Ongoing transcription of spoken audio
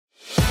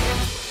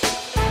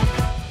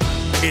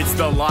It's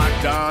the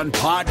Locked On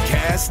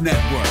Podcast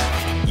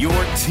Network, your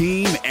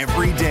team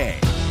every day.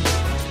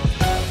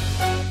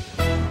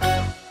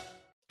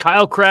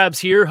 Kyle Krabs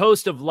here,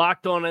 host of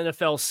Locked On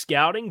NFL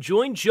Scouting.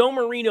 Join Joe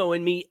Marino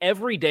and me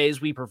every day as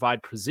we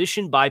provide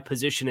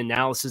position-by-position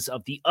analysis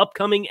of the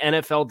upcoming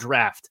NFL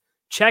Draft.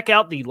 Check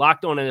out the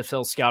Locked On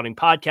NFL Scouting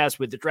podcast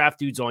with the Draft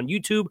Dudes on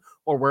YouTube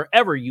or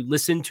wherever you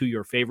listen to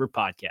your favorite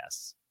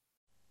podcasts.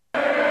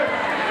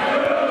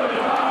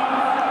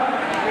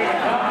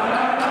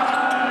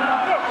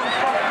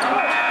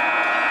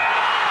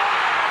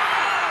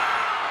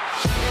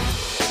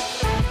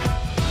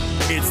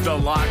 It's the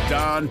Locked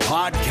On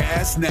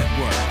Podcast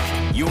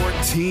Network, your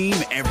team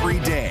every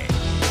day.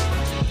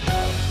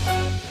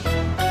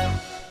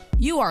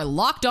 You are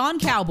Locked On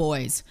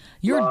Cowboys,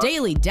 your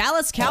daily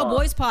Dallas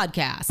Cowboys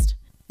podcast.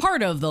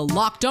 Part of the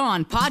Locked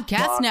On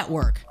Podcast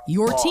Network,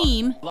 your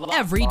team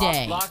every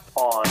day. Locked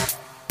on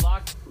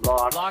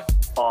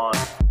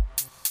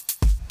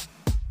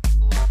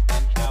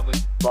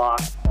Cowboys.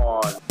 Locked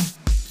on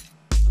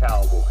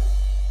Cowboys.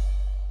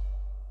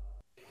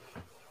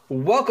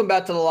 Welcome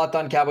back to the Locked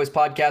On Cowboys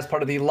podcast,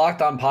 part of the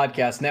Locked On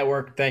Podcast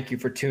Network. Thank you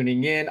for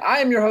tuning in. I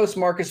am your host,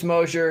 Marcus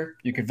Mosher.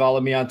 You can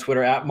follow me on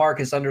Twitter at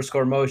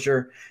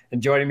Marcus_Mosher.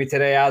 And joining me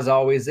today, as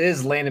always,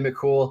 is Landon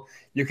McCool.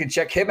 You can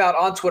check him out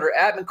on Twitter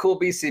at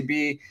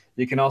McCoolBCB.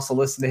 You can also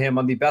listen to him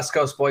on the Best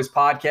Coast Boys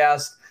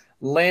podcast.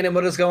 Landon,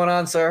 what is going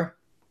on, sir?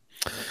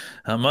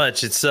 Not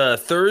much. It's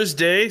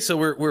Thursday, so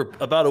we're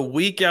about a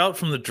week out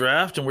from the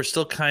draft, and we're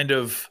still kind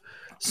of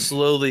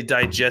slowly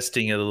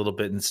digesting it a little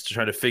bit and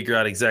trying to figure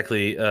out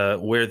exactly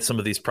where some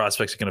of these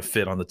prospects are going to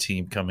fit on the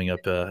team coming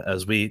up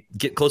as we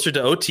get closer to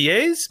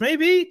OTAs,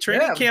 maybe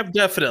training camp,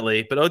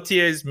 definitely, but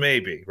OTAs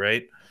maybe,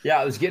 right? Yeah,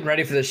 I was getting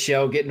ready for the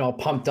show, getting all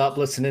pumped up,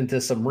 listening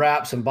to some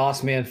raps and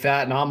Boss Man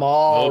Fat, and I'm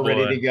all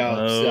ready to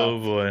go.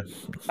 Boy.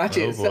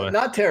 Actually, it's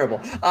not terrible.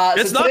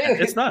 It's not.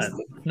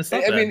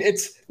 I mean,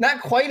 it's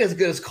not quite as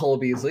good as Cole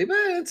Beasley, but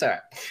it's all right.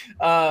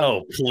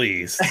 Oh,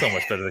 please. So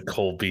much better than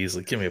Cole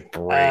Beasley. Give me a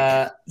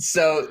break.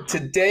 So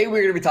today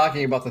we're going to be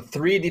talking about the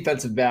three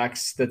defensive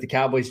backs that the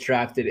Cowboys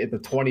drafted in the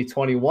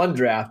 2021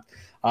 draft.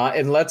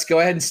 And let's go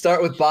ahead and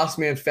start with Boss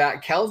Man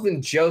Fat,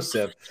 Calvin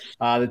Joseph,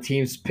 the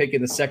team's pick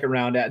in the second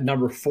round at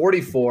number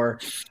 44.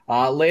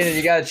 Landon,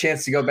 you got a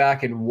chance to go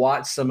back and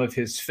watch some of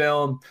his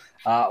film.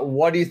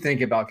 What do you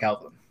think about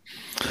Calvin?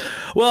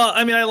 Well,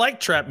 I mean, I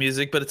like trap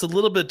music, but it's a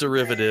little bit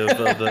derivative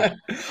of the.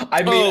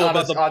 I mean, on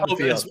the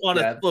field. On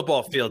a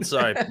football field.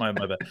 Sorry, my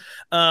bad.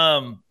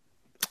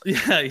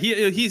 Yeah,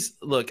 he's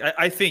look.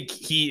 I think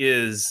he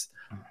is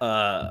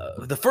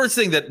the first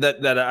thing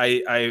that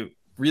I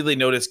really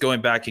noticed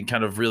going back and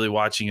kind of really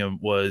watching him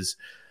was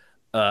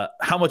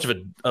how much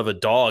of a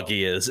dog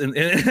he is,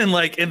 and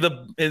like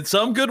in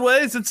some good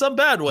ways and some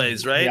bad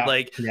ways,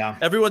 right?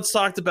 Everyone's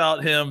talked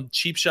about him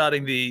cheap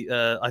shotting the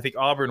I think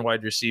Auburn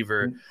wide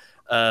receiver.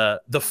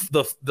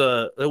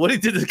 The what he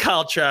did to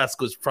Kyle Trask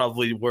was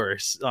probably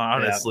worse,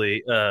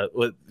 honestly.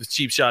 With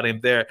cheap shotting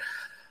him there.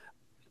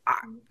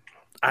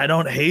 I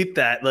don't hate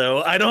that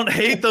though. I don't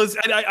hate those.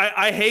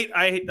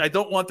 I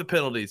don't want the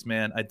penalties,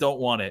 man. I don't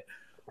want it.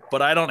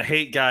 But I don't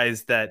hate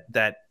guys that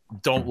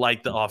don't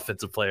like the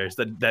offensive players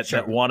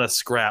that want to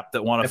scrap,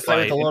 that want to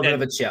fight. With a little bit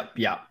of a chip,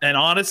 yeah. And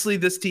honestly,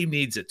 this team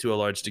needs it to a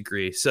large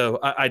degree. So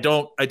I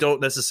don't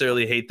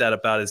necessarily hate that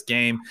about his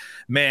game,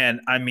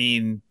 man. I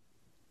mean,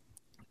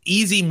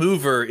 easy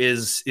mover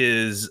is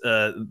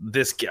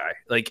this guy.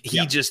 Like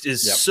he just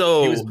is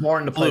so. He was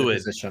born to play fluid.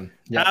 the position.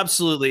 Yep.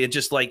 Absolutely, and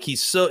just like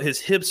his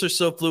hips are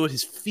so fluid,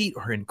 his feet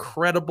are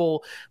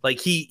incredible. Like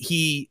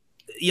he.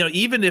 You know,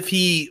 even if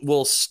he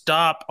will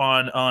stop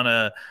on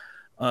a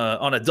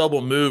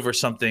double move or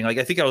something, like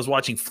I think I was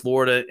watching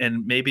Florida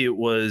and maybe it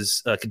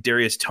was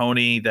Kadarius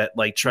Toney that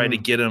like tried to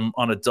get him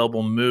on a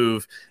double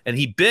move and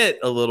he bit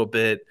a little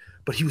bit,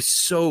 but he was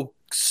so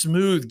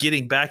smooth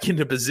getting back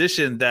into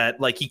position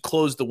that like he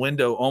closed the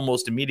window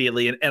almost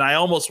immediately. And I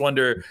almost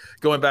wonder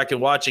going back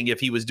and watching if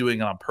he was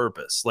doing it on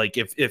purpose, like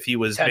if he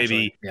was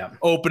maybe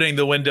opening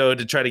the window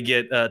to try to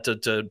get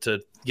to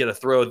get a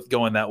throw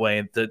going that way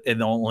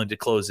and only to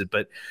close it.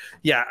 But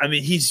yeah, I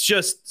mean, he's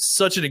just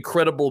such an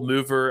incredible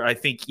mover. I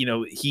think, you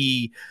know,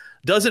 he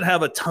doesn't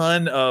have a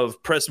ton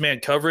of press man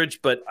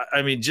coverage, but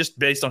I mean, just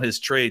based on his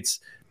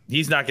traits,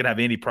 he's not going to have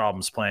any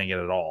problems playing it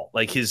at all.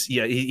 Like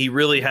he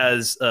really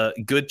has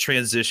good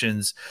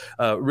transitions,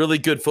 really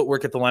good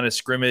footwork at the line of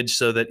scrimmage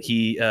so that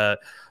he,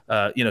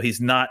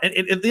 he's not,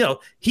 and you know,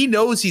 he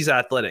knows he's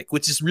athletic,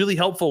 which is really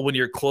helpful when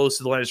you're close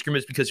to the line of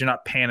scrimmage because you're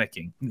not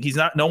panicking.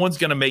 No one's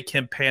going to make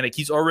him panic.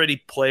 He's already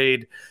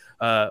played,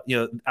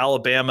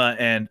 Alabama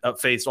and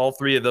faced all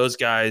three of those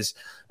guys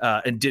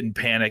and didn't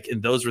panic.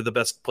 And those were the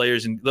best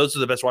players and those are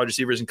the best wide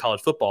receivers in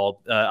college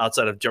football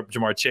outside of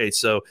Jamar Chase.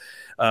 So,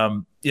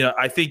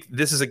 I think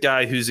this is a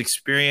guy who's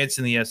experienced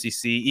in the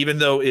SEC, even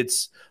though he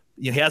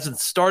hasn't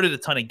started a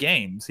ton of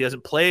games. He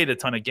hasn't played a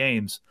ton of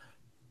games.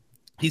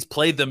 He's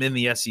played them in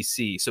the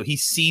SEC, so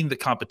he's seen the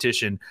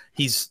competition.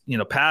 He's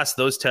passed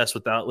those tests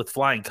with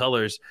flying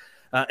colors,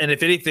 and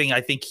if anything, I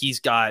think he's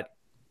got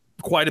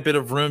quite a bit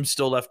of room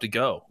still left to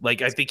go.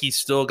 Like, I think he's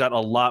still got a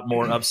lot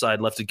more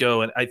upside left to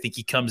go. And I think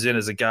he comes in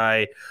as a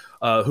guy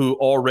who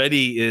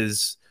already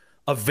is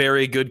a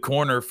very good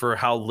corner for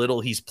how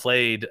little he's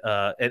played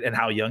and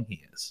how young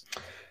he is.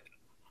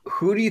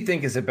 Who do you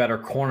think is a better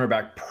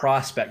cornerback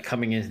prospect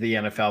coming into the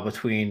NFL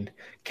between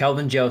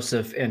Kelvin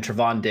Joseph and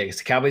Trevon Diggs?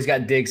 The Cowboys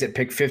got Diggs at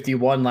pick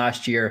 51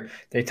 last year.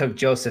 They took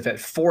Joseph at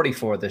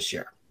 44 this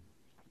year.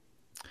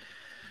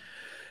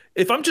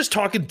 If I'm just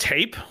talking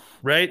tape,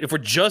 right? If we're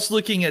just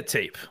looking at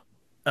tape,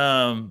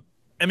 I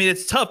mean,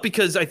 it's tough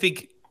because I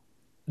think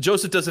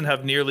Joseph doesn't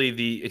have nearly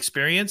the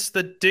experience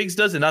that Diggs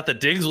does, and not that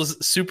Diggs was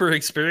super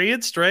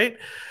experienced, right?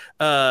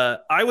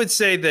 I would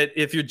say that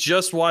if you're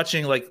just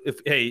watching, like,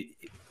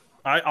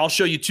 I'll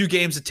show you 2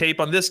 games of tape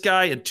on this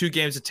guy and 2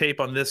 games of tape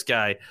on this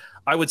guy,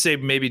 I would say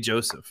maybe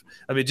Joseph.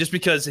 I mean, just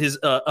because his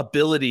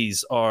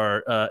abilities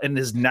are and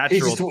his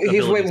natural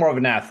he's way more of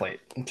an athlete.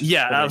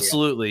 Yeah,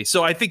 absolutely.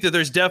 So I think that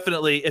there's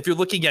definitely, if you're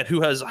looking at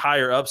who has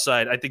higher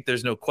upside, I think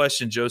there's no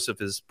question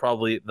Joseph is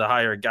probably the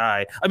higher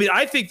guy. I mean,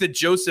 I think that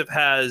Joseph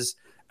has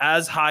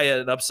as high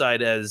an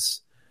upside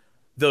as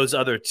those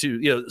other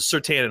 2,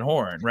 Surtain and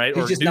Horn, right?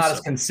 He's just not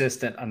as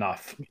consistent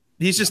enough.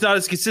 He's just not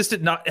as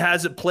consistent.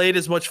 Hasn't played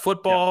as much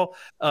football,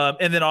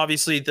 and then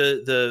obviously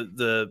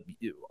the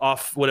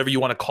off whatever you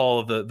want to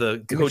call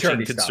the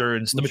coaching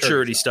concerns, the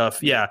maturity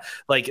stuff. Yeah,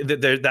 like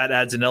that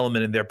adds an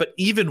element in there. But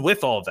even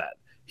with all that,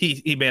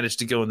 he managed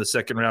to go in the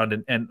second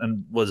round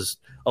and was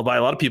by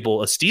a lot of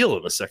people a steal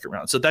in the second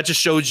round. So that just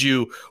shows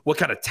you what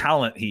kind of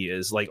talent he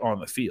is, like, on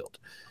the field.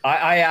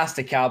 I asked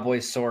a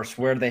Cowboys source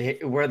where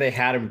they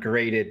had him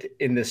graded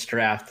in this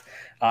draft.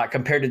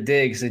 Compared to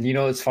Diggs. And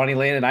it's funny,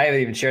 Landon, I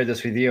haven't even shared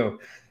this with you.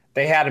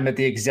 They had him at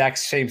the exact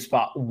same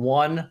spot,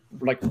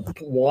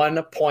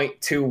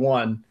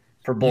 1.21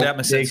 for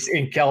both Diggs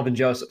and Kelvin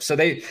Joseph. So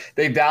they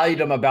valued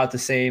him about the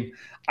same.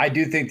 I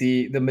do think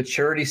the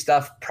maturity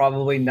stuff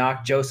probably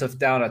knocked Joseph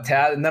down a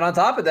tad. And then on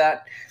top of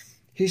that,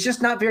 he's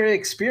just not very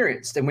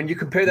experienced. And when you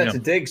compare that to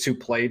Diggs, who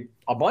played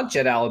a bunch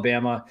at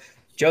Alabama,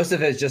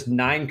 Joseph has just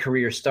 9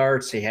 career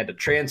starts. He had to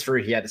transfer.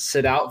 He had to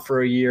sit out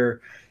for a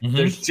year. Mm-hmm.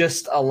 There's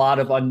just a lot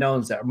of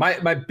unknowns there.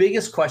 My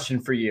biggest question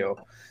for you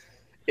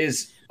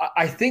is,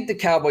 I think the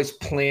Cowboys'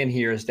 plan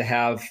here is to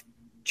have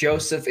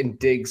Joseph and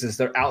Diggs as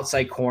their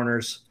outside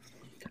corners.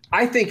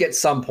 I think at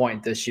some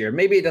point this year,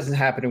 maybe it doesn't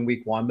happen in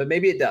week 1, but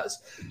maybe it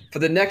does. For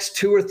the next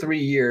 2 or 3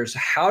 years,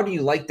 how do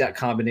you like that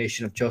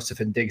combination of Joseph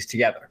and Diggs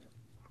together?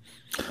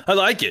 I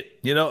like it.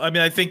 I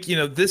mean, I think,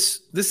 this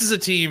is a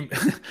team –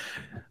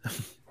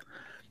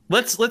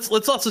 Let's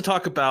also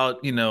talk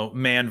about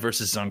man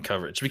versus zone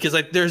coverage, because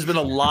there's been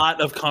a lot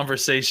of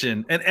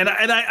conversation and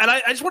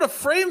I just want to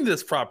frame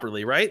this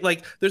properly, right?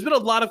 Like, there's been a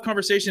lot of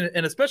conversation,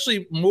 and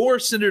especially more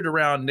centered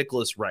around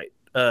Nicholas Wright,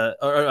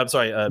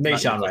 Nahshon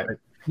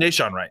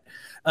Wright,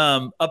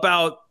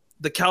 about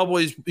the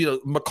Cowboys,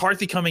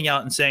 McCarthy coming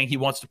out and saying he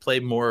wants to play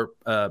more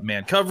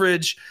man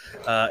coverage,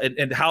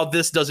 and how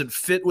this doesn't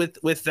fit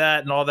with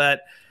that and all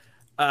that.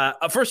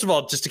 First of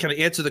all, just to kind of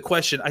answer the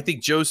question, I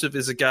think Joseph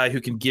is a guy who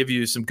can give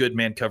you some good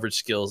man coverage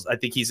skills. I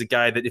think he's a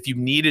guy that if you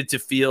needed to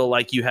feel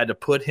like you had to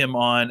put him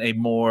on a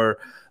more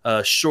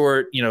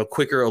short,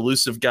 quicker,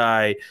 elusive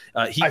guy,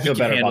 he can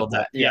handle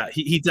that. Yeah,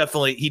 he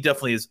definitely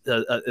is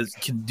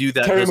can do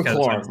that. Terry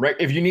McLaurin, right?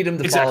 If you need him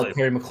to follow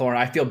Terry McLaurin,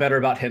 I feel better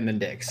about him than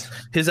Diggs.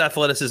 His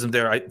athleticism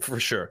there, for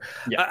sure.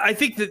 Yeah. I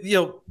think that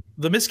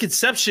the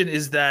misconception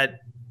is that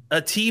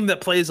a team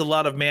that plays a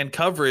lot of man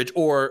coverage,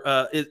 or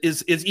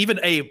is even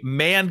a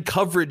man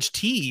coverage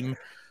team,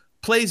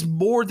 plays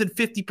more than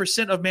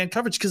 50% of man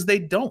coverage, because they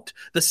don't.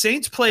 The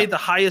Saints played the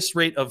highest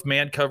rate of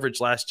man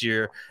coverage last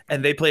year,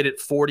 and they played it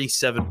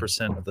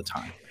 47% of the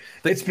time.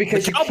 It's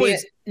because the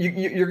Cowboys,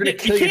 you're going to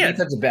kill your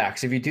defensive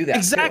backs if you do that.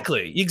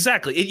 Exactly.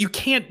 You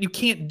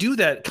can't do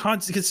that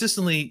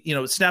consistently,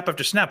 snap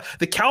after snap.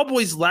 The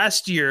Cowboys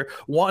last year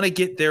want to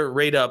get their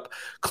rate up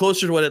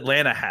closer to what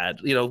Atlanta had,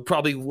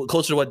 probably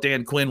closer to what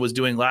Dan Quinn was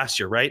doing last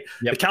year, right?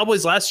 Yep. The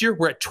Cowboys last year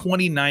were at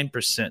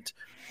 29%.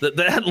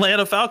 The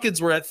Atlanta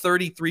Falcons were at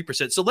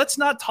 33%. So let's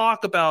not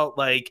talk about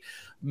like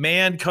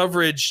man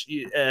coverage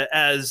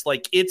as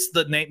like it's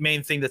the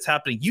main thing that's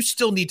happening. You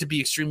still need to be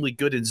extremely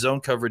good in zone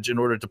coverage in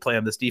order to play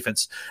on this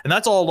defense. And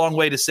that's all a long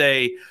way to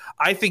say,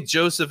 I think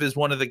Joseph is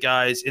one of the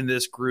guys in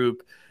this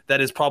group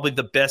that is probably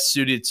the best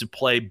suited to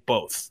play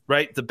both,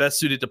 right? The best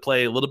suited to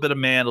play a little bit of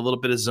man, a little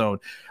bit of zone.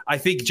 I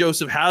think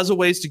Joseph has a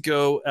ways to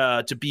go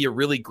to be a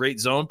really great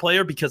zone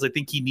player, because I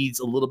think he needs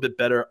a little bit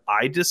better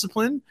eye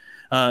discipline.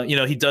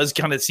 He does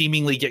kind of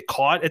seemingly get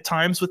caught at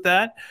times with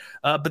that,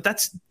 but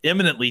that's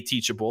eminently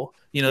teachable.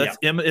 That's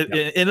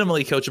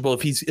eminently coachable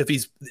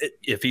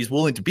if he's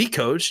willing to be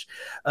coached.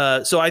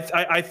 So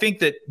I think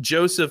that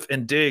Joseph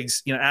and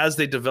Diggs, as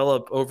they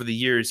develop over the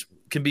years,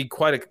 can be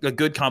quite a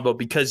good combo,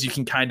 because you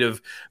can kind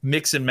of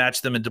mix and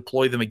match them and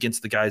deploy them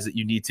against the guys that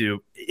you need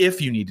to,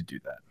 if you need to do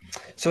that.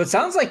 So it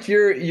sounds like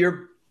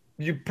you're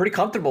pretty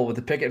comfortable with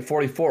the pick at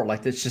 44.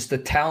 Like, it's just the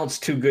talent's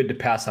too good to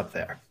pass up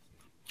there.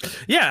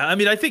 Yeah, I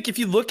mean, I think if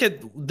you look at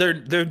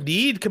their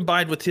need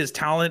combined with his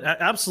talent,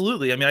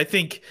 absolutely. I mean, I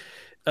think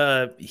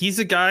he's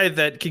a guy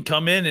that can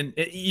come in, and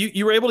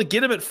you were able to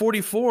get him at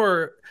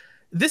 44.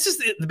 This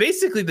is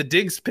basically the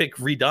Diggs pick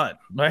redone,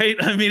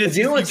 right? I mean,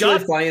 you know what's really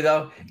funny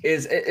though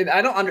is, and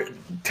I don't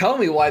tell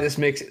me why this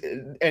makes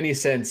any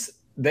sense.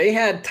 They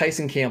had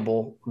Tyson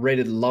Campbell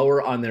rated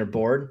lower on their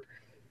board,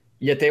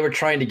 yet they were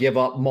trying to give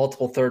up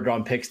multiple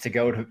third-round picks to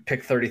go to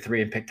pick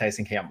 33 and pick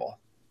Tyson Campbell.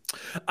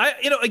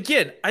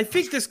 I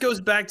think this goes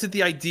back to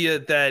the idea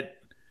that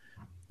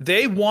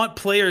they want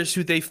players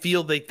who they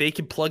feel they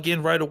can plug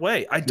in right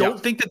away. I don't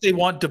think that they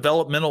want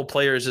developmental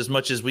players as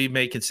much as we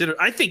may consider.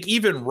 I think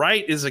even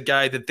Wright is a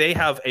guy that they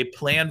have a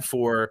plan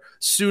for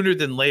sooner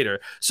than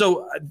later.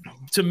 So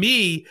to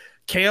me,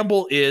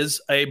 Campbell is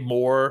a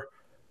more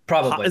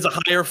is a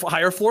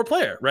higher floor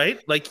player,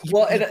 right? Like,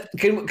 well, and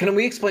can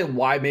we explain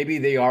why maybe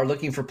they are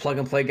looking for plug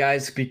and play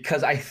guys?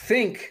 Because I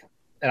think,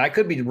 and I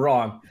could be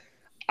wrong,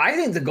 I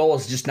think the goal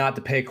is just not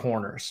to pay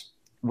corners.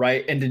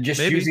 Right. And to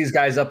just use these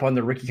guys up on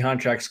the rookie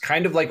contracts,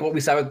 kind of like what we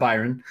saw with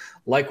Byron,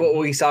 like what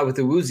we saw with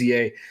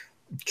Awuzie.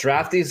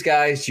 Draft these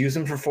guys, use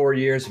them for 4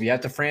 years. If you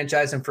have to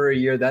franchise them for a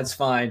year, that's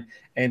fine.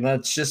 And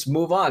let's just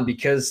move on,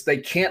 because they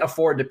can't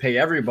afford to pay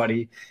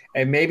everybody.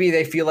 And maybe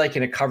they feel like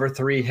in a cover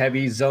 3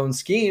 heavy zone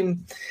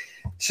scheme,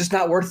 it's just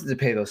not worth it to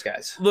pay those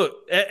guys. Look,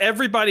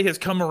 everybody has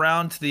come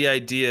around to the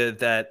idea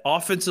that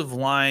offensive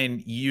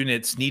line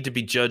units need to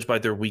be judged by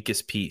their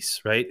weakest piece,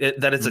 right?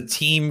 That it's a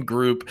team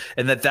group,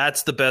 and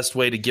that's the best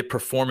way to get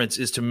performance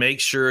is to make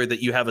sure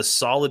that you have a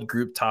solid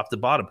group top to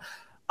bottom.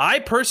 I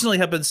personally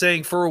have been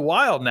saying for a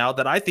while now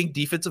that I think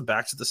defensive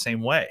backs are the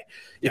same way.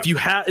 If you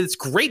have, it's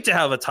great to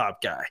have a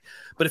top guy,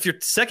 but if your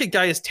second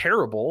guy is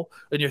terrible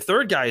and your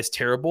third guy is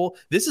terrible,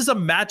 this is a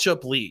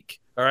matchup league.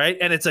 All right.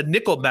 And it's a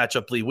nickel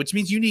matchup league, which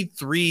means you need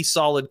 3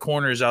 solid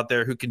corners out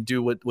there who can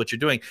do what you're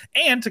doing.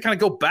 And to kind of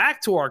go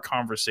back to our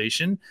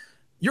conversation,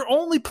 you're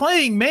only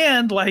playing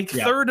man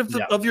third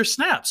of your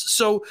snaps.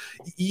 So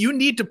you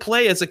need to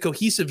play as a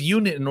cohesive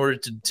unit in order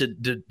to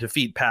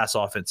defeat pass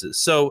offenses.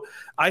 So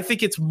I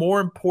think it's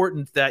more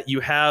important that you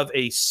have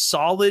a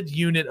solid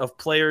unit of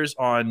players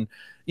on,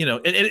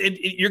 and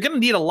you're going to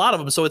need a lot of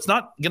them. So it's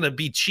not going to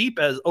be cheap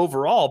as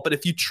overall, but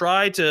if you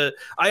try to,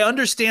 I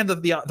understand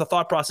the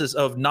thought process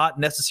of not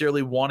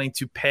necessarily wanting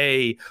to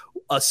pay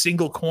a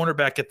single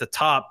cornerback at the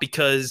top,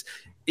 because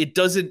it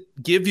doesn't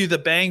give you the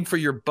bang for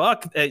your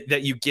buck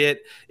that you get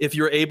if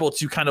you're able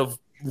to kind of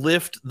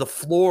lift the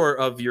floor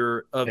of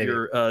your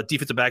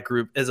defensive back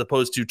group as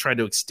opposed to trying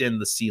to extend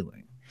the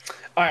ceiling.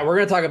 All right, we're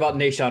going to talk about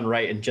Nahshon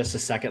Wright in just a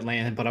second,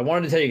 Landon, but I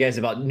wanted to tell you guys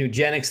about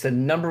Nugenix, the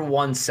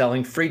 #1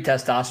 selling free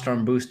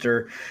testosterone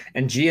booster,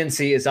 and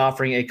GNC is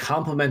offering a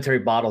complimentary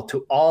bottle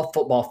to all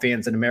football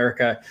fans in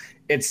America.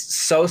 It's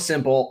so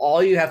simple.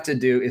 All you have to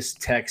do is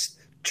text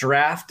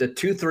draft to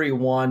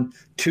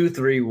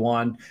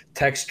 231-231.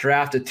 Text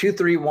draft to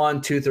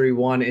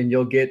 231-231, and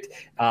you'll get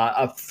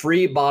a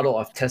free bottle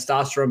of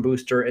testosterone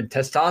booster and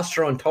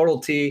testosterone Total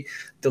T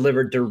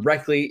delivered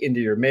directly into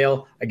your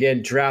mail.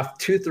 Again,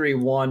 draft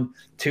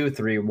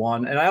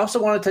 231-231. And I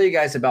also want to tell you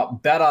guys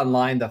about Bet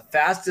Online, the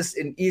fastest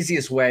and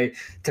easiest way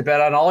to bet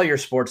on all your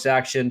sports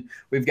action.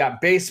 We've got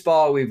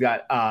baseball, we've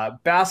got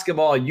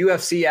basketball,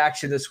 UFC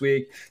action this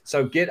week.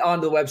 So get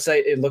onto the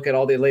website and look at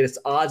all the latest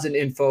odds and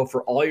info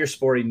for all your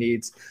sporting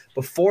needs.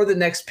 Before the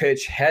next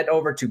pitch, head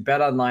over to Bet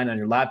Online on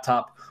your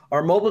laptop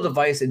or mobile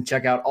device and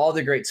check out all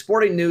the great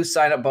sporting news,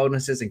 sign-up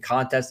bonuses, and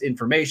contest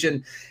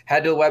information.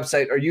 Head to the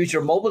website or use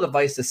your mobile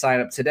device to sign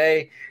up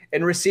today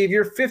and receive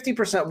your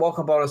 50%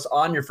 welcome bonus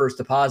on your first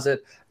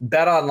deposit.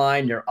 Bet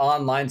Online, your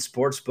online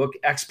sportsbook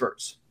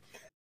experts.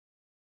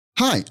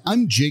 Hi,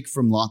 I'm Jake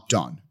from Locked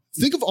On.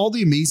 Think of all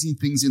the amazing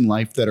things in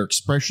life that are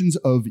expressions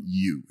of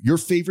you, your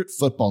favorite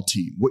football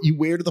team, what you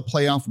wear to the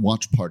playoff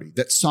watch party,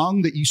 that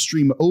song that you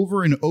stream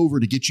over and over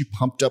to get you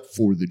pumped up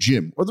for the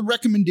gym, or the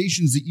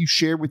recommendations that you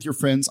share with your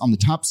friends on the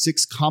top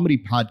 6 comedy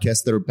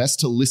podcasts that are best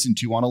to listen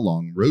to on a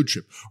long road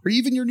trip, or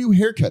even your new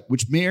haircut,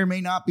 which may or may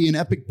not be an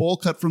epic bowl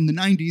cut from the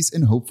 90s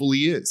and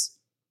hopefully is.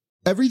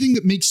 Everything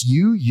that makes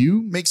you,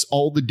 you makes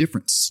all the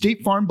difference.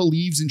 State Farm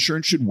believes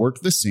insurance should work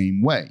the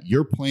same way.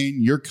 Your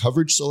plan, your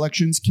coverage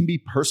selections can be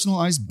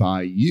personalized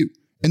by you.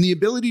 And the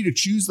ability to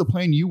choose the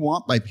plan you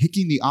want by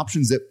picking the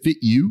options that fit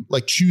you,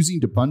 like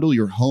choosing to bundle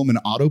your home and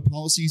auto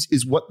policies,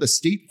 is what the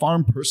State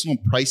Farm Personal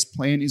Price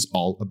Plan is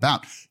all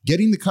about.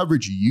 Getting the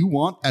coverage you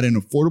want at an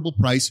affordable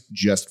price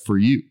just for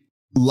you.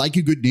 Like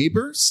a good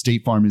neighbor,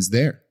 State Farm is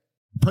there.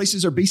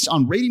 Prices are based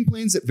on rating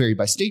plans that vary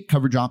by state.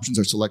 Coverage options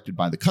are selected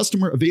by the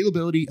customer.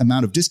 Availability,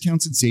 amount of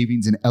discounts and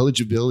savings, and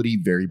eligibility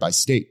vary by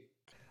state.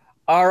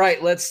 All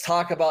right, let's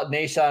talk about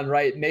Nahshon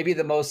Wright. Maybe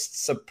the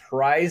most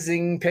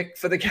surprising pick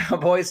for the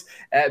Cowboys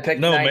at pick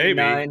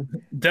 99.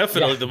 Maybe.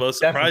 Definitely the most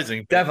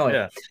surprising.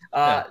 Definitely.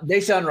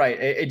 Nahshon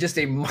Wright, just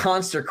a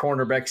monster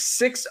cornerback,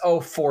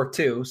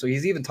 6'0", so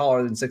he's even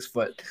taller than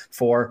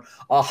 6'4",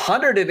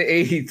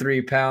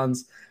 183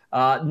 pounds.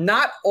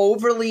 Not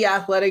overly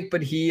athletic,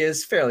 but he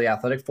is fairly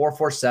athletic,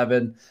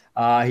 4.47.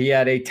 He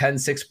had a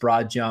 10.6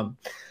 broad jump.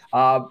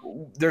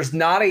 There's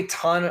not a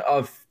ton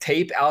of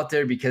tape out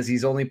there because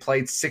he's only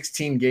played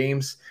 16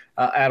 games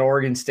at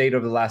Oregon State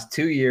over the last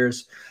 2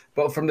 years.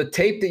 But from the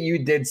tape that you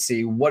did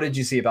see, what did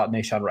you see about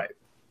Nahshon Wright?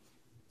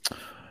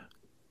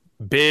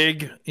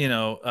 Big,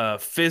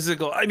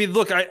 physical. I mean,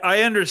 look,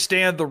 I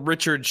understand the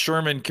Richard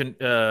Sherman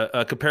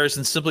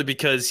comparison simply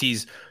because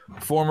he's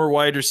former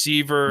wide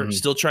receiver,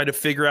 still trying to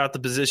figure out the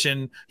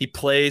position. He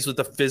plays with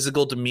a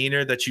physical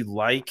demeanor that you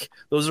like.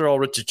 Those are all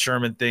Richard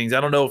Sherman things. I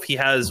don't know if he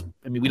has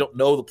 – I mean, we don't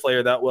know the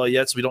player that well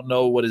yet, so we don't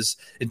know what his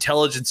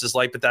intelligence is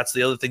like, but that's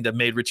the other thing that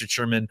made Richard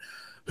Sherman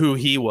who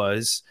he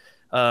was.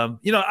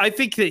 I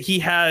think that he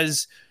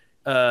has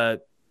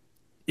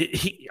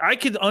I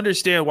could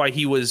understand why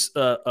he was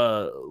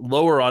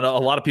lower on a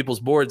lot of people's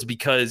boards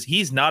because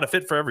he's not a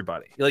fit for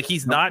everybody. Like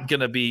he's not going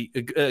to be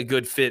a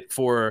good fit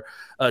for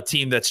a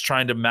team that's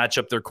trying to match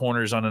up their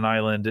corners on an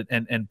island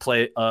and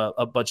play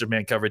a bunch of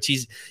man coverage.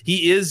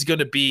 He is going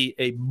to be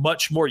a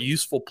much more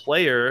useful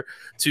player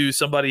to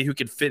somebody who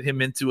can fit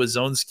him into a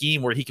zone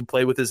scheme where he can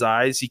play with his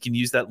eyes. He can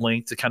use that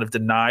length to kind of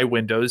deny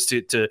windows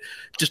to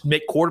just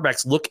make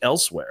quarterbacks look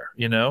elsewhere,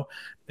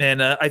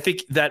 And I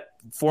think that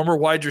former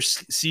wide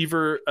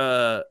receiver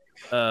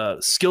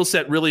skill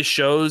set really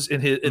shows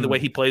in the way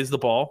he plays the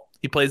ball.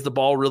 He plays the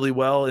ball really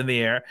well in the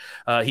air.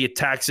 He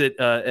attacks it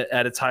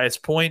at its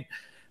highest point.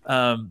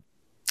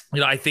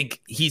 I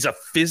think he's a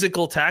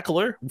physical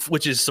tackler,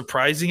 which is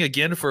surprising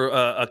again for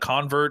a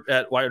convert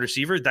at wide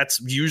receiver.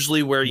 That's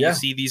usually where you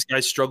see these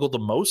guys struggle the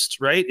most,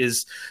 right?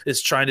 Is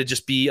trying to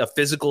just be a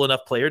physical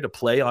enough player to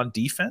play on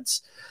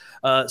defense.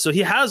 So he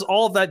has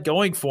all of that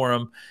going for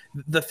him.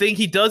 The thing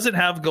he doesn't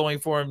have going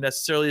for him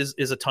necessarily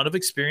is a ton of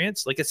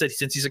experience. Like I said,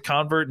 since he's a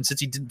convert and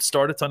since he didn't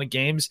start a ton of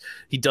games,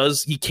 he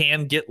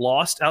can get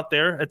lost out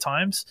there at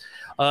times.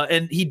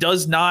 And he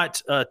does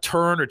not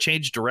turn or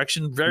change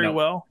direction very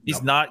well.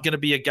 He's not going to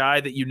be a guy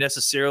that you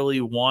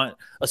necessarily want,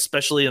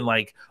 especially in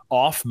like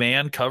off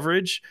man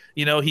coverage.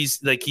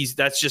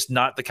 That's just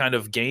not the kind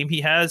of game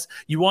he has.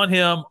 You want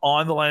him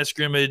on the line of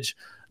scrimmage,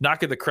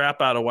 knocking the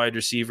crap out of wide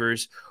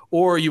receivers,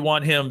 or you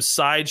want him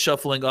side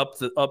shuffling up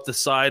the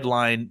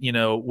sideline,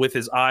 with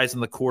his eyes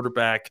on the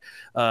quarterback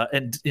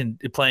and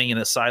playing in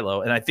a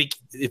silo. And I think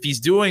if he's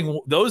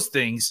doing those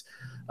things,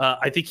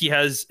 I think he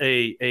has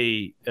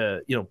a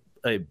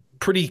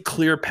pretty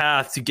clear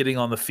path to getting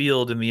on the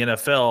field in the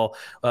NFL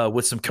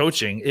with some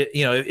coaching.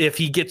 If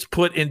he gets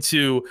put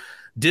into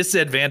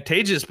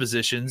disadvantageous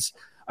positions,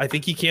 I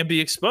think he can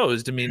be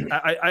exposed. I mean,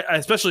 I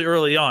especially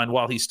early on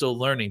while he's still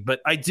learning. But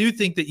I do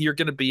think that you're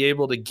going to be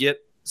able to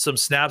get some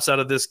snaps out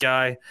of this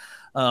guy.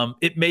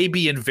 It may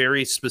be in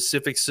very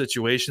specific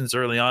situations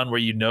early on where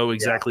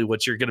exactly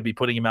what you're going to be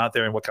putting him out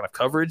there and what kind of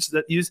coverage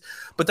that use.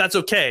 But that's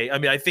okay. I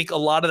mean, I think a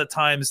lot of the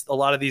times, a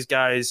lot of these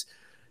guys,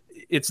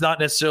 it's not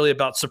necessarily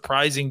about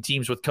surprising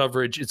teams with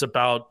coverage. It's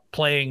about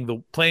playing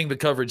the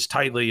coverage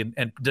tightly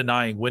and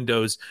denying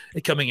windows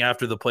and coming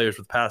after the players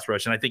with pass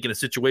rush. And I think in a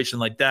situation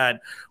like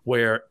that,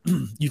 where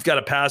you've got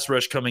a pass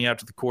rush coming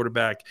after the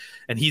quarterback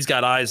and he's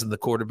got eyes on the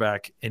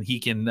quarterback and he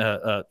can,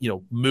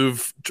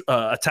 move,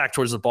 attack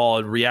towards the ball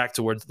and react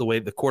towards the way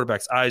the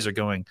quarterback's eyes are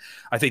going.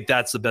 I think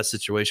that's the best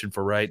situation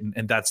for Wright.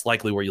 And that's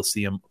likely where you'll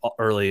see him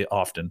early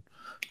often.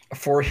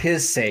 For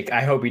his sake,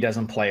 I hope he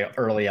doesn't play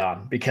early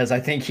on because I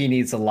think he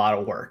needs a lot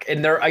of work.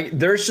 And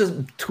there's just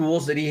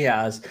tools that he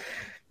has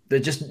that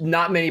just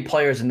not many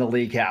players in the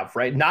league have,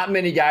 right? Not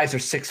many guys are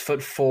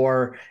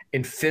 6'4"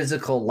 and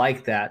physical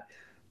like that,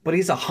 but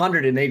he's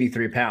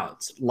 183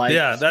 pounds.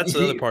 That's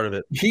the other part of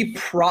it. He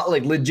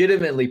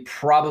legitimately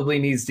probably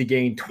needs to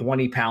gain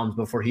 20 pounds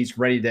before he's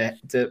ready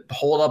to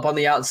hold up on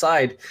the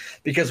outside,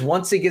 because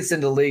once he gets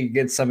into the league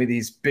against some of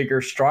these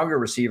bigger, stronger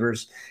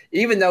receivers,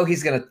 even though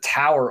he's going to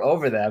tower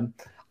over them,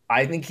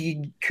 I think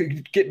he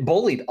could get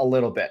bullied a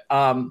little bit.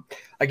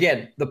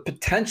 Again, the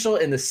potential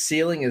and the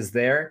ceiling is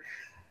there.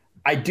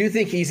 I do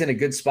think he's in a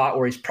good spot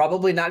where he's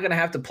probably not going to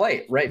have to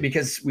play, right?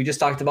 Because we just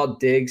talked about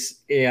Diggs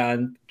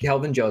and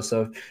Kelvin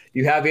Joseph.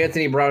 You have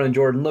Anthony Brown and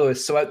Jordan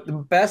Lewis. So at the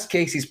best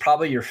case, he's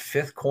probably your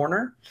fifth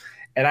corner.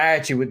 And I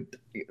actually would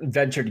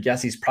venture to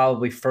guess he's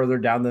probably further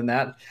down than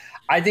that.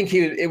 I think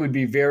it would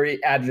be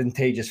very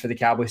advantageous for the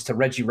Cowboys to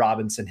Reggie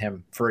Robinson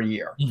him for a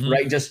year,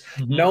 right? Just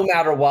no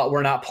matter what,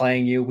 we're not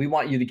playing you. We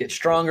want you to get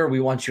stronger. We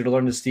want you to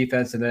learn this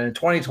defense. And then in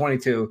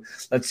 2022,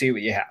 let's see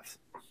what you have.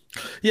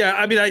 Yeah,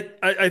 I mean,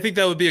 I think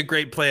that would be a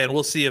great plan.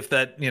 We'll see if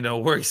that,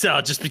 works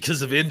out just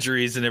because of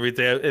injuries and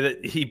everything.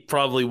 He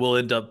probably will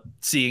end up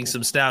seeing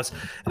some snaps.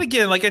 And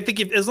again, I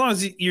think as long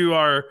as you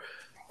are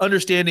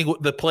understanding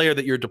the player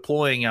that you're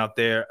deploying out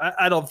there,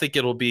 I don't think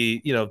it'll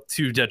be,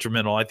 too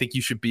detrimental. I think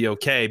you should be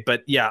okay.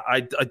 But yeah, I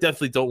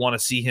definitely don't want to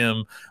see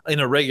him in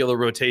a regular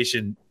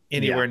rotation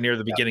anywhere near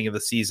the beginning of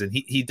the season.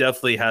 He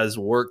definitely has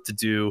work to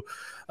do.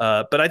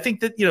 But I think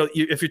that,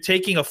 if you're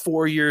taking a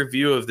 4-year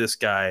view of this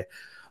guy,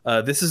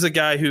 this is a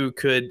guy who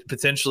could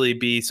potentially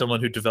be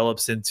someone who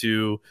develops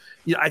into,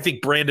 I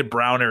think Brandon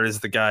Browner is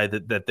the guy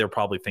that they're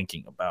probably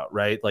thinking about,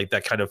 right? Like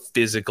that kind of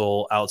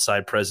physical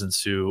outside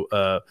presence who,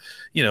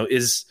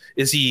 is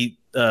he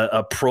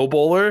a Pro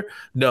Bowler?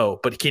 No,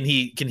 but can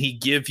he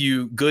give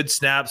you good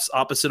snaps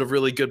opposite of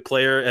really good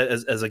player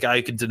as a guy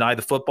who can deny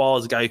the football,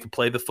 as a guy who can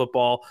play the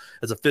football,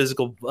 as a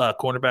physical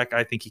cornerback?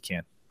 I think he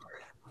can.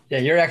 Yeah,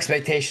 your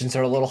expectations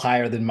are a little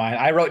higher than mine.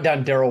 I wrote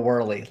down Daryl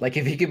Worley. Like,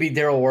 if he could be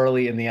Daryl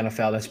Worley in the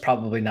NFL, that's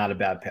probably not a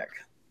bad pick.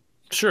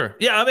 Sure.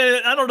 Yeah, I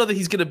mean, I don't know that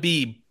he's going to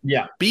be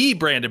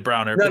Brandon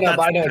Browner. No, but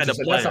I know that's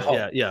the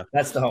hope. Yeah.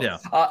 That's the hope. Yeah.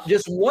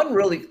 Just one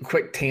really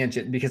quick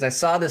tangent, because I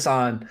saw this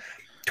on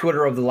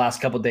Twitter over the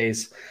last couple of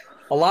days.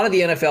 A lot of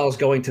the NFL is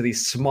going to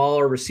these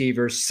smaller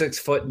receivers, 6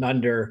 foot and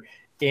under,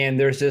 and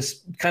there's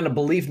this kind of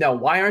belief now,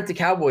 why aren't the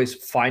Cowboys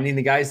finding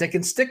the guys that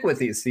can stick with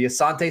these, the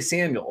Asante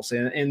Samuels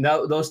and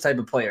those type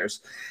of players?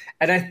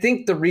 And I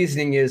think the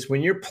reasoning is,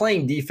 when you're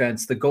playing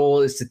defense, the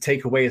goal is to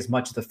take away as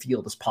much of the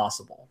field as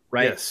possible,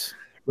 right? Yes.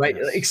 Right,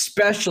 yes.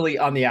 Especially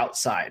on the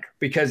outside,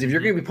 because if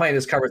you're going to be playing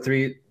this cover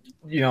 3,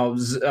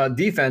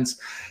 defense,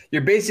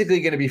 you're basically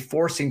going to be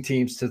forcing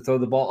teams to throw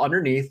the ball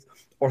underneath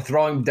or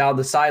throwing down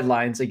the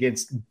sidelines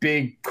against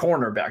big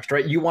cornerbacks,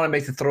 right? You want to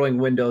make the throwing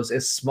windows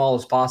as small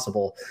as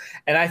possible.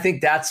 And I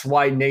think that's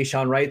why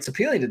Nahshon Wright's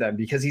appealing to them,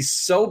 because he's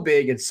so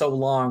big and so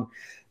long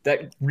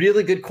that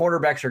really good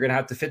cornerbacks are going to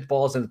have to fit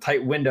balls in the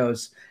tight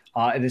windows.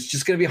 And it's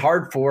just going to be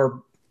hard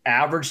for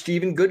average to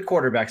even good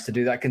quarterbacks to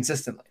do that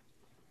consistently.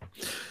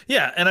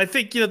 Yeah, and I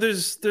think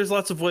there's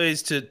lots of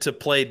ways to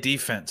play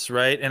defense,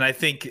 right? And I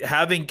think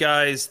having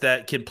guys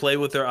that can play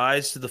with their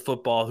eyes to the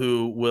football,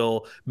 who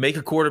will make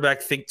a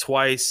quarterback think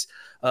twice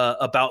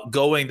about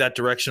going that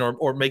direction,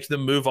 or make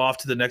them move off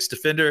to the next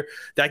defender,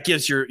 that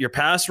gives your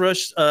pass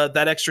rush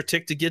that extra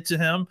tick to get to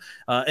him.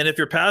 And if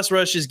your pass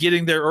rush is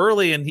getting there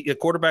early and a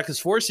quarterback is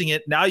forcing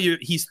it, now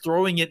he's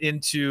throwing it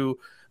into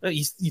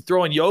he's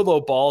throwing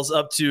YOLO balls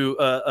up to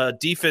a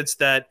defense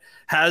that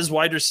has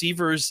wide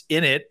receivers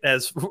in it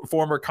as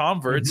former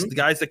converts, the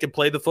guys that can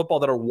play the football,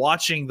 that are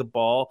watching the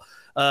ball.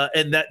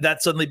 And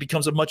that suddenly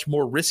becomes a much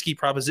more risky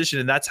proposition.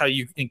 And that's how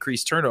you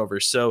increase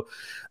turnovers. So,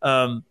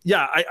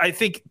 I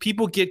think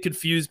people get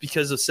confused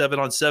because of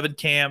 7-on-7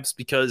 camps,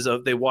 because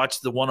they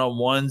watch the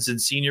 1-on-1s in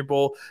Senior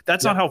Bowl.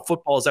 That's not how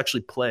football is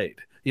actually played.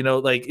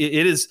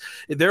 It is.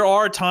 There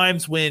are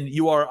times when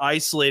you are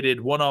isolated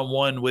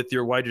 1-on-1 with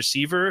your wide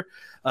receiver,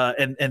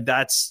 and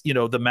that's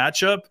the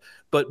matchup.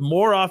 But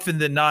more often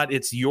than not,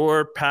 it's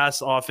your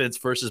pass offense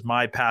versus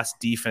my pass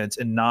defense,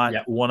 and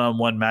not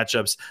one-on-one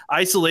matchups.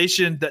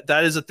 Isolation,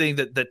 that is a thing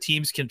that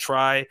teams can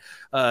try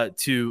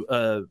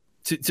to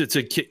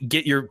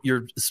get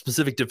your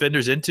specific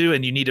defenders into,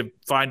 and you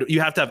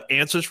have to have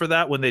answers for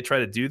that when they try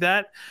to do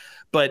that.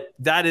 But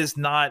that is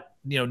not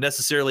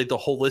necessarily the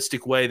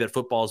holistic way that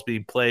football is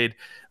being played.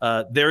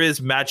 There are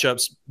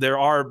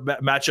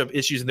matchup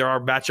issues, and there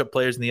are matchup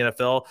players in the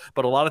NFL,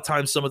 but a lot of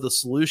times some of the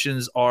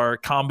solutions are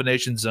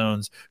combination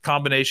zones,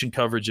 combination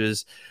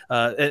coverages,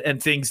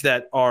 and things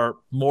that are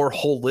more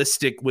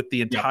holistic with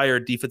the entire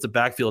defensive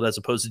backfield, as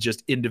opposed to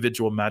just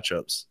individual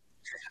matchups.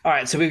 All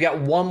right, so we've got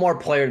one more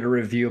player to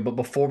review, but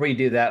before we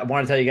do that, I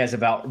want to tell you guys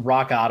about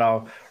Rock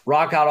Auto.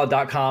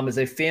 RockAuto.com is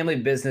a family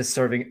business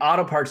serving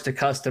auto parts to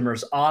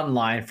customers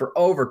online for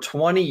over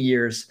 20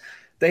 years.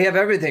 They have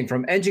everything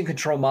from engine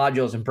control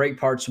modules and brake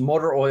parts,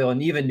 motor oil,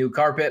 and even new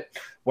carpet.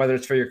 Whether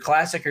it's for your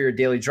classic or your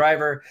daily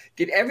driver,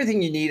 get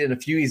everything you need in a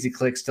few easy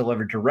clicks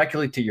delivered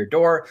directly to your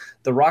door.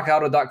 The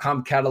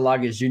RockAuto.com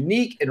catalog is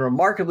unique and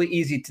remarkably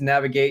easy to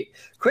navigate.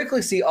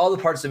 Quickly see all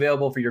the parts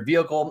available for your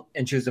vehicle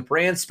and choose the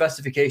brand,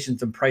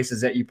 specifications, and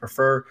prices that you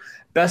prefer.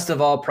 Best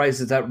of all,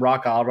 prices at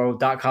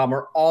RockAuto.com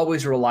are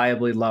always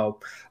reliably low.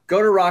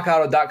 Go to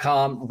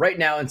RockAuto.com right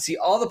now and see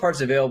all the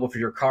parts available for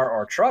your car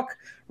or truck.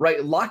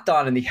 Write Locked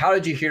On in the How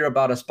Did You Hear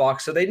About Us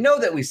box so they know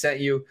that we sent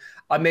you.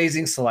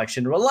 Amazing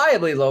selection,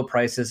 reliably low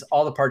prices,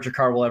 all the parts your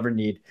car will ever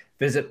need.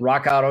 Visit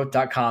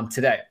rockauto.com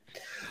today.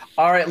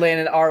 All right,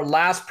 Landon, our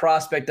last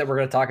prospect that we're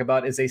going to talk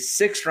about is a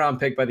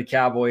 6th-round pick by the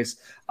Cowboys,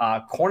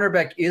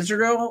 cornerback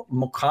Israel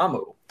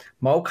Mokamu.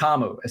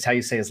 Mokamu is how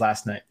you say his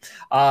last name.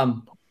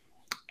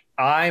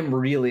 I'm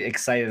really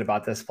excited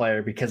about this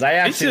player because I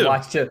actually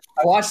watched him.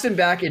 I watched him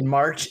back in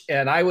March,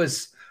 and I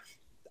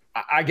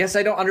guess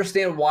I don't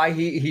understand why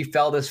he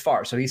fell this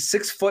far. So he's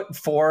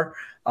 6'4",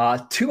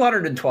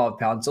 212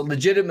 pounds, so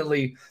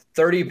legitimately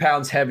 30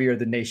 pounds heavier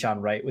than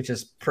Nahshon Wright, which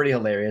is pretty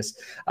hilarious.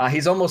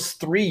 He's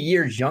almost 3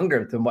 years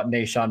younger than what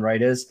Nahshon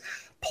Wright is.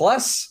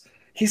 Plus,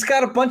 he's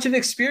got a bunch of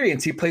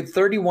experience. He played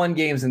 31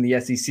 games in the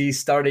SEC,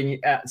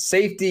 starting at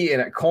safety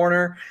and at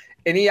corner,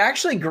 and he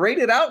actually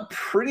graded out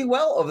pretty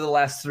well over the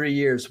last 3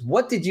 years.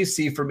 What did you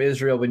see from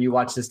Israel when you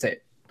watched this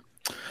tape?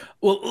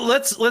 Well,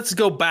 let's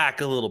go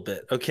back a little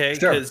bit, okay?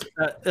 Sure. Because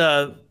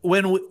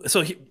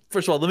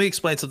first of all, let me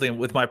explain something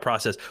with my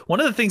process. One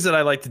of the things that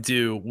I like to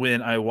do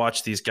when I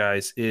watch these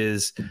guys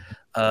is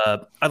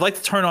I'd like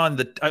to turn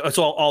on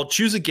I'll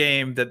choose a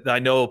game that I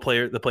know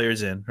the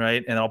player's in,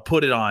 right? And I'll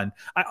put it on.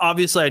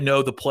 Obviously, I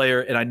know the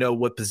player and I know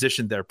what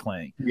position they're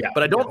playing. Yeah.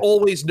 But I don't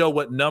always know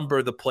what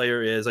number the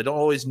player is. I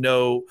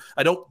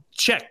don't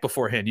check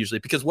beforehand usually,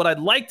 because what I'd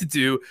like to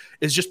do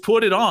is just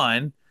put it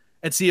on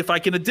and see if I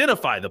can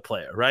identify the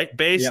player, right?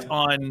 Based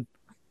on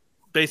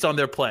based on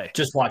their play.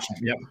 Just watching.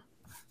 Yep.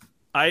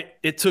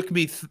 It took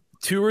me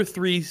 2 or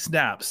 3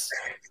 snaps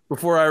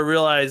before I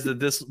realized that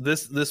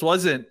this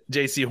wasn't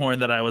J.C. Horn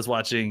that I was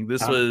watching.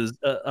 This was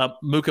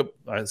Muka.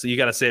 So you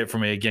got to say it for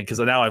me again because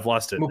now I've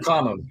lost it.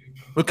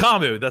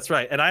 Mukamu. That's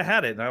right. And I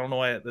had it. And I don't know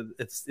why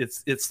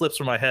it slips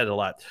from my head a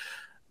lot.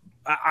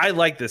 I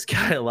like this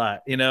guy a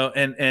lot,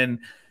 and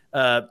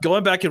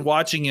going back and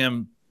watching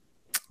him,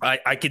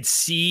 I could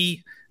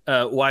see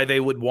why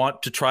they would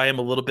want to try him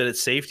a little bit at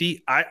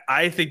safety.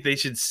 I think they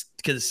should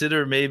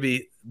consider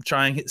maybe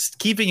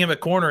keeping him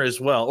at corner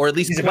as well, or at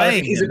least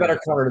playing. He's a better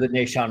corner than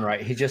Nahshon Wright.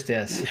 He just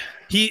is.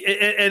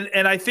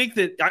 And I think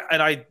that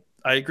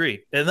I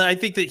agree, and I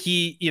think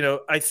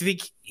that I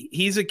think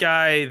he's a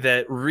guy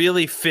that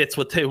really fits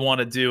what they want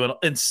to do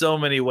in so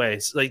many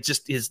ways. Like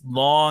just his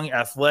long,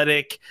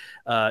 athletic.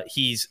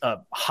 He's a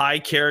high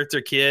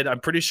character kid. I'm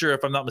pretty sure,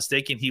 if I'm not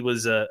mistaken, he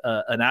was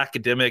an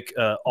academic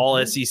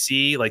all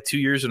SEC like 2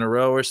 years in a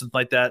row or something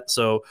like that.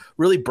 So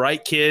really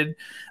bright kid.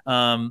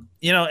 And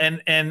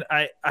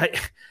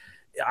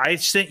I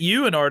sent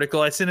you an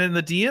article. I sent it in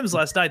the DMs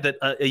last night that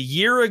a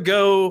year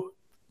ago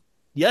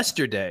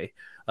yesterday,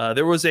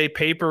 there was a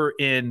paper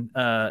in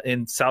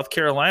South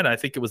Carolina. I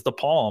think it was the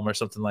Palm or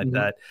something like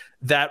that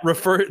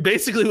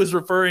basically was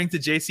referring to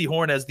J.C.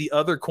 Horn as the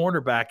other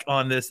cornerback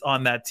on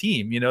that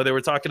team. They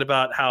were talking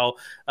about how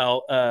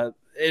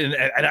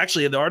and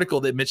actually in the article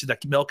they mentioned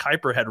that Mel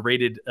Kiper had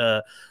rated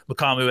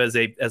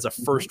Mukamu as a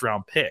first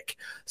round pick.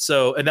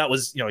 So, and that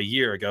was a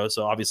year ago.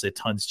 So obviously a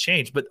ton's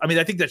changed. But I mean,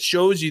 I think that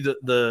shows you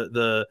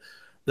the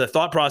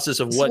thought process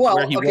of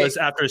where he was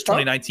after his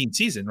 2019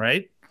 season,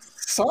 right?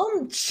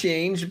 Some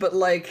changed, but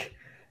like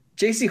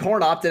J.C.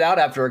 Horn opted out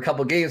after a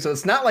couple games, so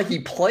it's not like he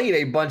played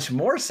a bunch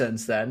more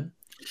since then.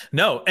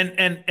 No,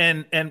 and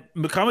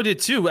Mukamu did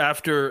too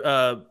after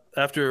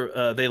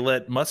they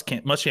let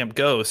Muschamp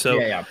go. So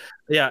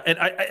yeah,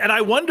 and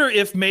I wonder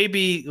if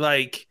maybe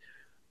like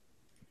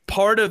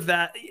part of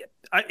that.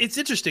 It's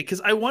interesting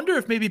because I wonder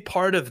if maybe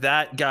part of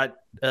that got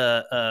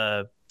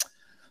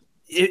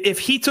if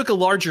he took a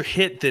larger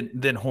hit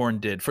than Horn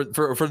did for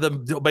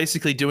them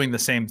basically doing the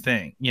same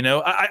thing.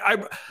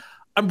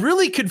 I'm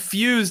really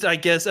confused, I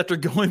guess, after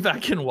going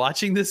back and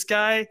watching this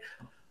guy,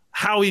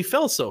 how he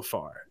fell so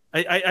far.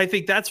 I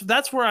think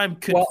that's where I'm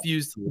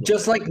confused. Well,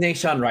 just like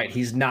Nahshon Wright,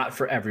 he's not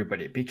for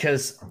everybody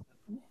because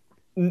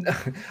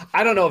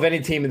I don't know if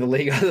any team in the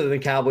league other than the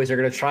Cowboys are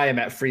going to try him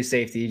at free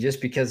safety just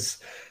because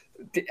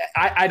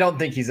I don't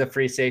think he's a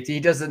free safety.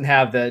 He doesn't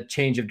have the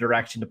change of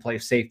direction to play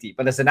safety.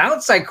 But as an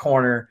outside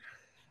corner,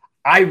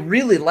 I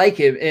really like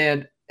him,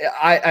 and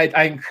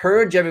I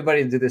encourage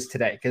everybody to do this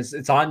today because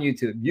it's on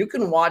YouTube. You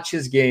can watch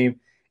his game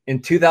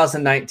in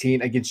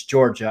 2019 against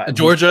Georgia.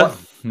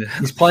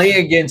 He's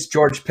playing against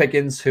George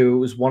Pickens, who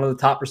was one of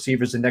the top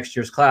receivers in next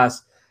year's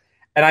class.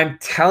 And I'm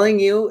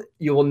telling you,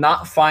 you will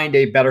not find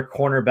a better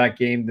cornerback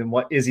game than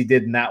what Izzy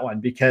did in that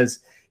one because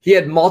he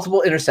had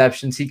multiple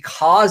interceptions. He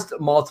caused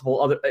multiple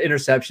other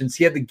interceptions.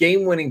 He had the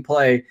game-winning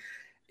play.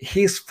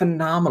 He's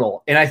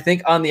phenomenal. And I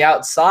think on the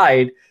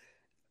outside,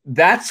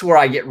 that's where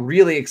I get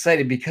really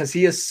excited because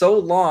he is so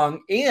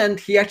long and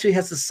he actually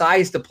has the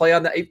size to play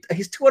on that.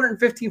 He's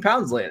 215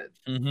 pounds, Landon.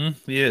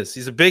 Mm-hmm. He is.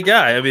 He's a big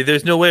guy. I mean,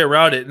 there's no way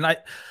around it. And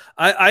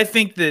I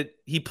think that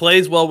he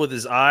plays well with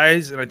his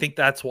eyes, and I think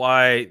that's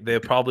why they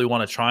probably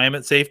want to try him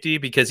at safety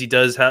because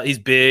he's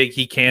big,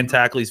 he can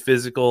tackle, he's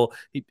physical,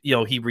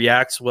 he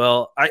reacts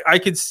well. I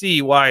can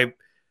see why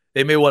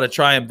they may want to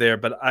try him there,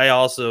 but I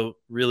also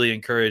really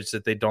encourage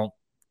that they don't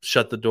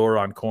shut the door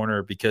on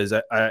corner because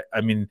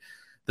I mean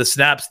the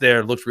snaps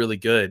there looked really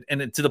good.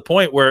 And to the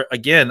point where,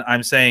 again,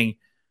 I'm saying,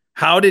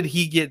 how did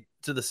he get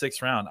to the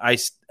 6th round?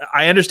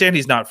 I understand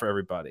he's not for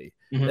everybody.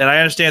 Mm-hmm. And I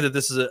understand that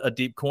this is a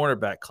deep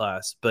cornerback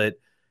class, but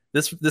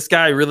this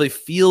guy really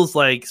feels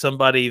like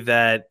somebody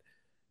that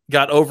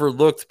got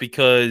overlooked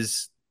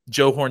because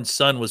Joe Horn's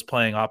son was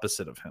playing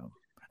opposite of him.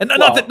 And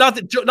not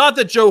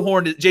that Joe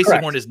Horn, J.C.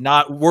 Horn is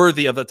not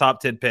worthy of the top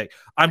 10 pick.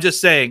 I'm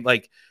just saying,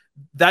 like,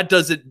 that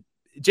doesn't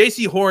 –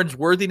 J.C. Horn's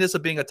worthiness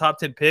of being a top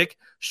 10 pick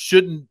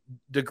shouldn't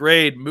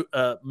degrade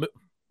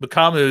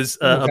Mukamu's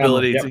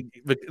ability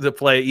to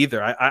play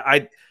either.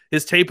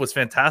 His tape was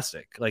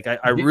fantastic. Like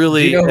I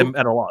really am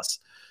at a loss.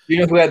 Do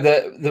you know who had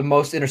the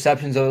most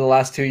interceptions over the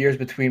last 2 years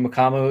between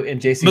Mukamu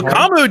and J.C. Horn?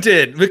 Mukamu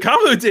did.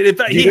 In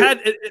fact, he had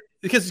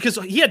because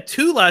he had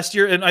 2 last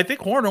year, and I think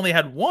Horn only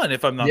had 1,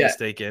 if I'm not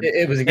mistaken.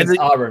 It was against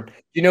Auburn. Do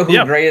you know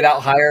who graded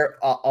out higher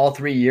all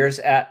 3 years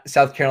at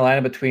South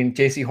Carolina between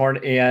J.C.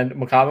 Horn and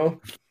Mukamu?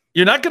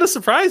 You're not going to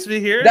surprise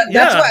me here.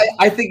 That's why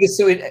I think it's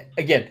so.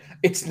 Again,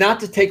 it's not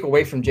to take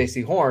away from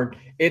J.C. Horn.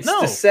 It's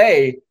to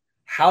say,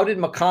 how did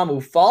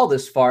Mukamu fall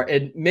this far?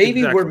 And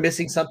maybe we're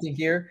missing something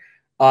here.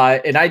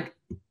 And I've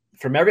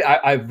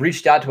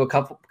reached out to a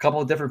couple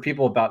of different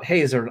people about,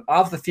 hey, is there an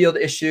off the field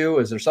issue?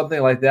 Is there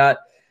something like that?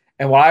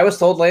 And what I was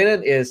told,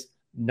 Landon, is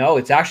no,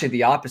 it's actually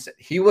the opposite.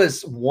 He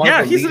was one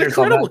of the leaders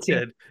on that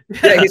team.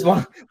 He's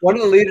one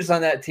of the leaders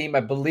on that team.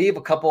 I believe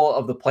a couple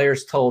of the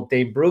players told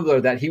Dave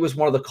Brugler that he was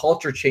one of the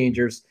culture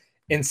changers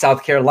in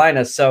South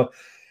Carolina. So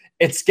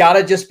it's got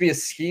to just be a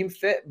scheme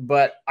fit.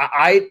 But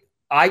I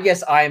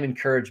guess I am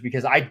encouraged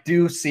because I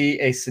do see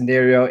a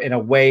scenario in a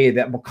way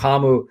that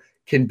Mukamu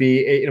can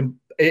be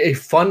a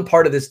fun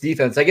part of this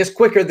defense. I guess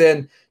quicker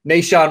than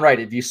Nahshon Wright.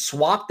 If you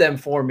swap them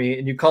for me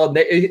and you called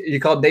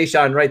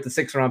Nahshon Wright the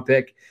 6th round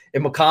pick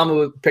and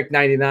Mukamu pick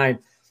 99,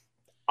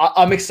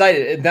 I'm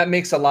excited. And that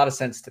makes a lot of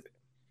sense to me.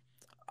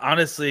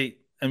 Honestly,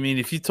 I mean,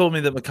 if you told me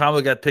that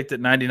Mukamu got picked at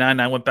 99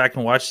 and I went back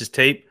and watched his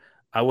tape,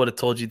 I would have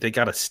told you they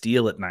got a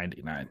steal at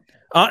 99.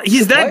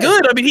 He's that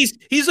good. I mean,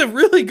 he's a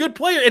really good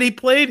player, and he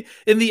played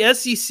in the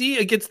SEC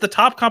against the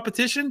top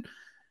competition.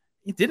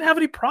 He didn't have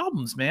any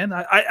problems, man.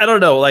 I don't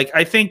know. Like,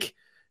 I think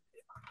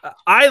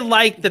I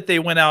like that they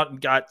went out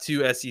and got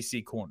 2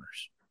 SEC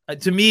corners.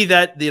 To me,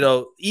 that, you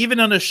know, even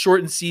on a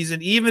shortened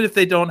season, even if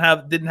they didn't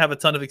have a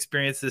ton of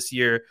experience this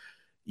year,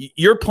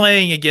 you're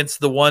playing against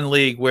the one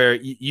league where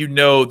you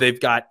know they've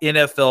got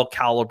NFL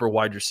caliber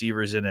wide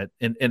receivers in it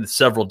in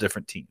several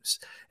different teams,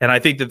 and I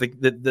think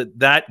that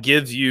that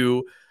gives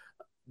you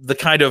the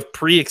kind of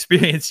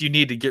pre-experience you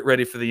need to get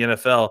ready for the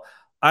NFL.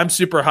 I'm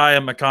super high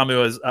on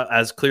Mukamu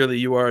as clearly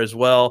you are as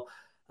well.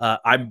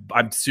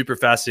 I'm super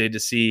fascinated to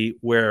see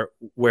where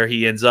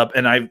he ends up.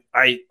 And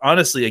I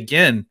honestly,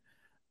 again,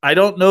 I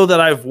don't know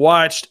that I've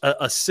watched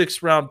a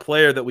 6th round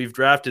player that we've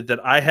drafted that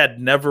I had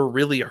never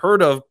really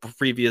heard of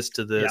previous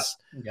to this,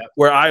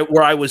 where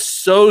I was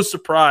so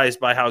surprised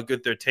by how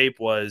good their tape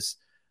was,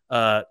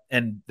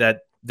 and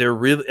that they're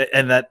really,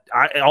 and that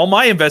all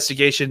my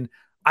investigation,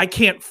 I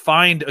can't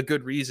find a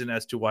good reason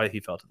as to why he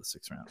fell to the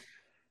 6th round.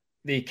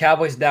 The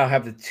Cowboys now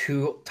have the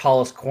 2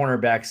 tallest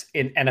cornerbacks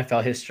in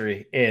NFL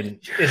history in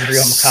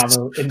Israel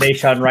Mukamu and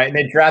Nahshon Wright, and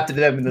they drafted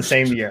them in the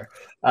same year.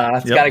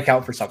 It's got to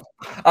count for something.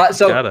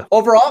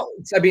 Overall,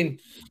 I mean,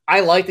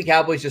 I like the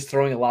Cowboys just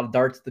throwing a lot of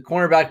darts at the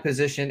cornerback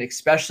position,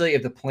 especially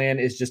if the plan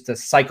is just to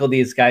cycle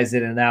these guys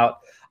in and out.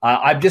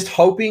 I'm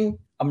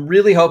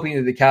really hoping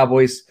that the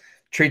Cowboys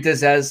treat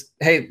this as,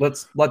 hey,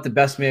 let's let the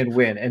best man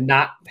win, and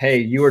not, hey,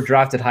 you were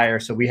drafted higher,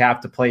 so we have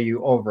to play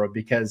you over,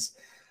 because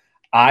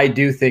I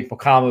do think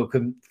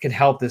Mukamu can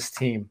help this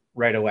team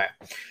right away.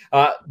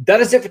 That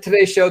is it for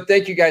today's show.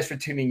 Thank you guys for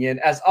tuning in.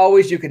 As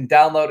always, you can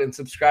download and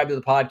subscribe to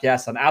the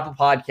podcast on Apple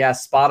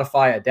Podcasts,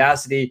 Spotify,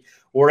 Audacity,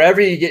 wherever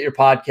you get your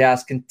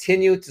podcasts.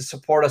 Continue to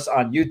support us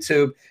on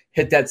YouTube.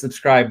 Hit that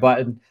subscribe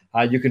button.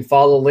 You can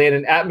follow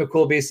Landon at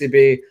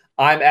McCoolBCB.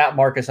 I'm at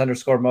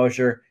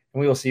Marcus_Mosher,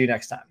 and we will see you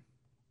next time.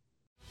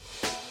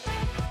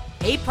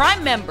 Hey,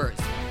 Prime members,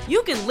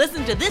 you can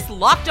listen to this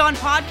Locked On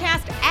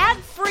podcast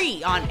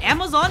ad-free on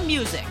Amazon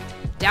Music.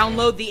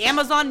 Download the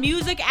Amazon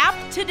Music app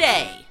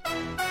today.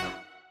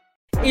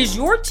 Is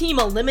your team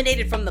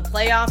eliminated from the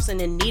playoffs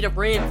and in need of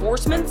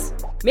reinforcements?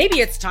 Maybe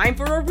it's time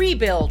for a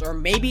rebuild, or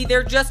maybe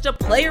they're just a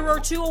player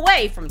or 2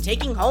 away from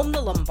taking home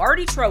the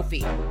Lombardi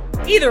Trophy.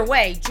 Either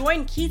way,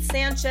 join Keith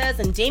Sanchez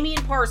and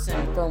Damian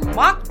Parson for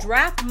Mock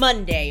Draft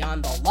Monday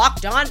on the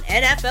Locked On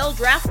NFL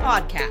Draft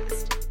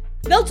Podcast.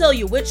 They'll tell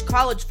you which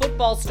college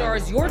football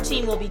stars your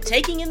team will be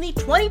taking in the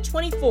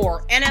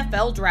 2024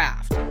 NFL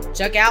Draft.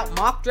 Check out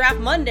Mock Draft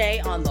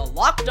Monday on the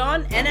Locked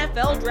On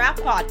NFL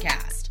Draft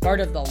Podcast, part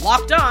of the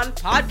Locked On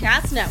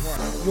Podcast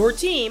Network, your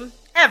team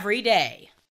every day.